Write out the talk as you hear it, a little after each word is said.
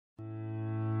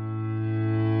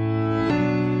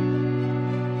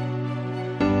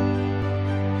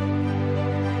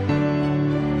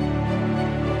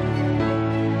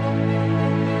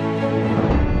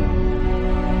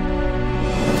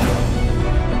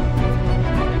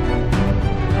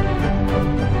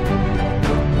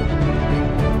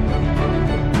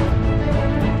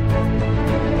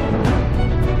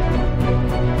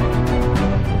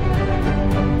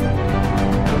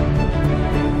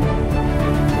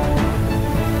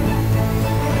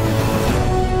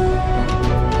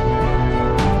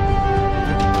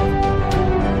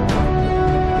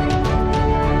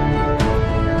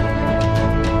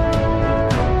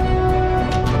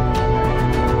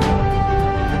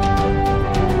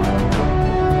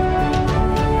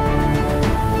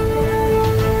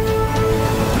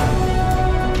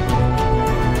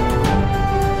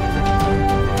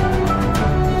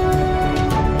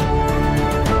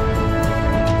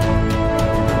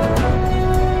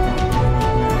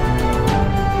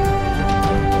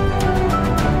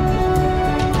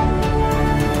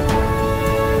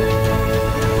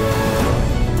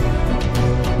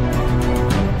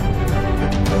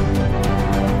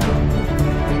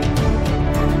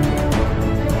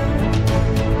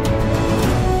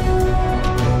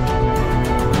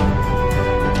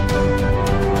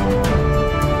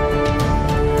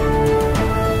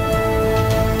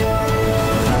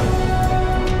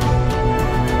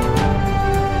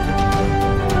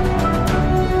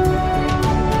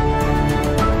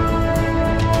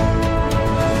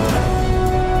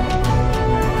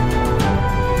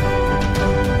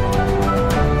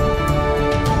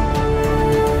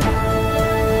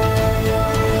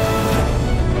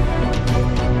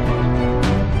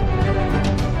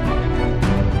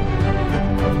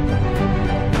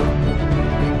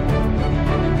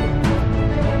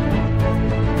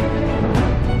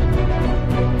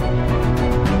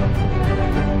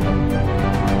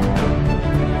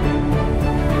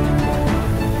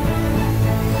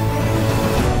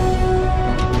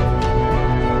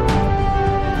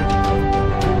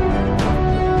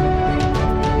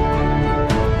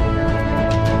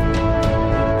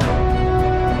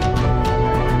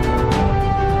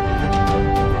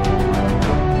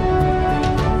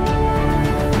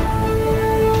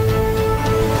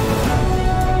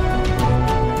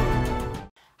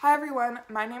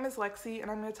is Lexi, and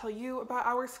I'm going to tell you about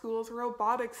our school's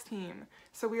robotics team.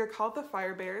 So we are called the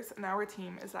FireBears, and our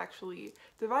team is actually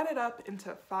divided up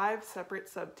into 5 separate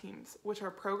sub-teams, which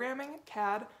are programming,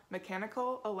 CAD,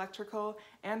 mechanical, electrical,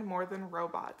 and more than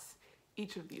robots.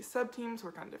 Each of these sub-teams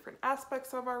work on different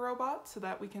aspects of our robot so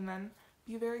that we can then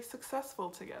be very successful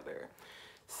together.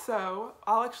 So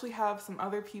I'll actually have some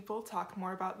other people talk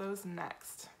more about those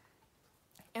next.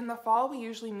 In the fall, we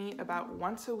usually meet about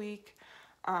once a week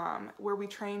where we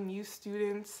train new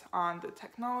students on the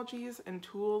technologies and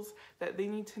tools that they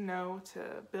need to know to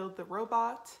build the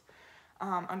robot.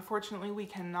 Unfortunately, we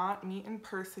cannot meet in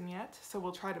person yet, so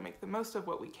we'll try to make the most of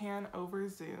what we can over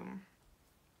Zoom.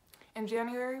 In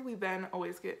January, we then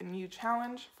always get a new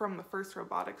challenge from the first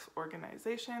robotics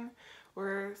organization,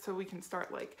 so we can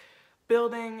start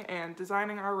building and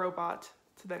designing our robot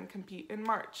to then compete in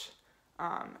March.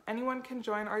 Anyone can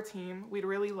join our team. We'd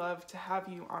really love to have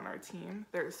you on our team.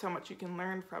 There's so much you can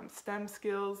learn, from STEM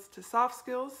skills to soft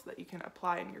skills that you can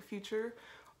apply in your future,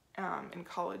 in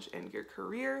college and your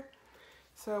career.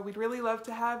 So we'd really love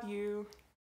to have you.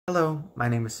 Hello, my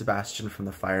name is Sebastian from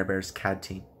the FireBears CAD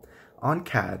team. On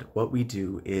CAD, what we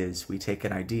do is we take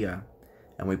an idea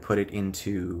and we put it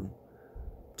into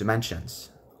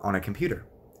dimensions on a computer.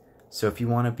 So if you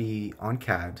want to be on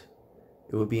CAD,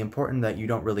 it would be important that you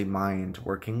don't really mind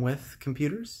working with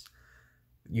computers.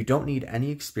 You don't need any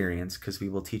experience because we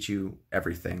will teach you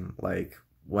everything. Like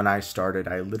when I started,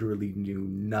 I literally knew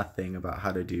nothing about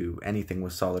how to do anything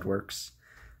with SolidWorks,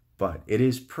 but it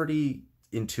is pretty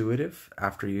intuitive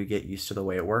after you get used to the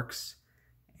way it works.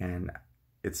 And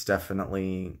it's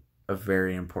definitely a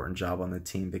very important job on the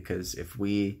team, because if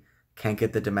we can't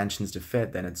get the dimensions to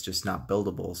fit, then it's just not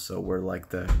buildable. So we're like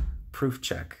the proof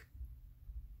check.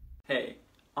 Hey,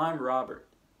 I'm Robert,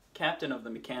 captain of the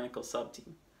mechanical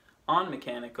sub-team. On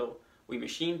mechanical, we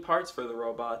machine parts for the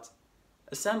robot,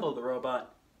 assemble the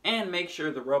robot, and make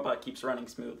sure the robot keeps running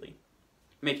smoothly,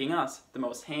 making us the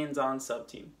most hands-on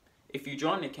sub-team. If you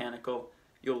join mechanical,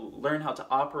 you'll learn how to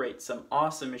operate some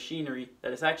awesome machinery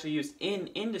that is actually used in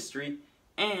industry,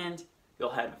 and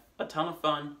you'll have a ton of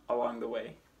fun along the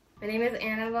way. My name is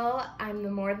Annabelle. I'm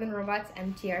the More Than Robots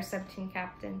MTR sub-team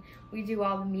captain. We do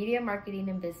all the media, marketing,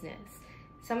 and business.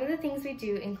 Some of the things we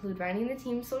do include running the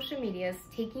team's social medias,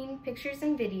 taking pictures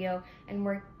and video, and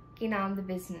working on the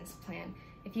business plan.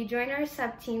 If you join our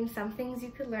sub-team, some things you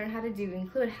could learn how to do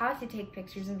include how to take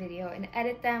pictures and video and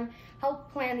edit them,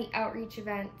 help plan the outreach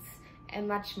events, and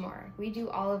much more. We do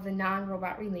all of the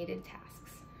non-robot related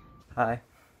tasks. Hi,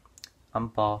 I'm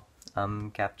Paul.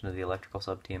 I'm captain of the electrical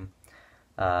sub-team.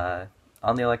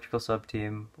 On the electrical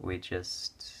sub-team, we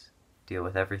just deal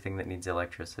with everything that needs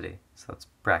electricity, so that's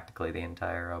practically the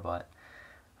entire robot.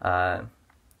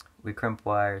 We crimp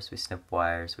wires, we snip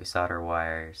wires, we solder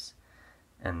wires,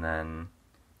 and then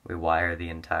we wire the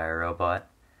entire robot.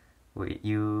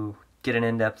 You get an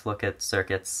in-depth look at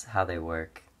circuits, how they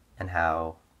work, and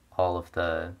how all of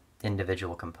the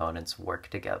individual components work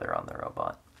together on the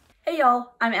robot. Hey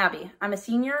y'all, I'm Abby. I'm a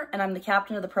senior and I'm the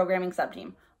captain of the programming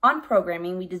subteam. On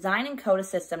programming, we design and code a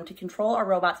system to control our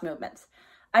robot's movements.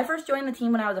 I first joined the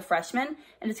team when I was a freshman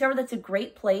and discovered that it's a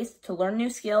great place to learn new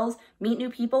skills, meet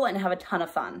new people, and have a ton of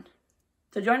fun.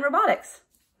 So join robotics!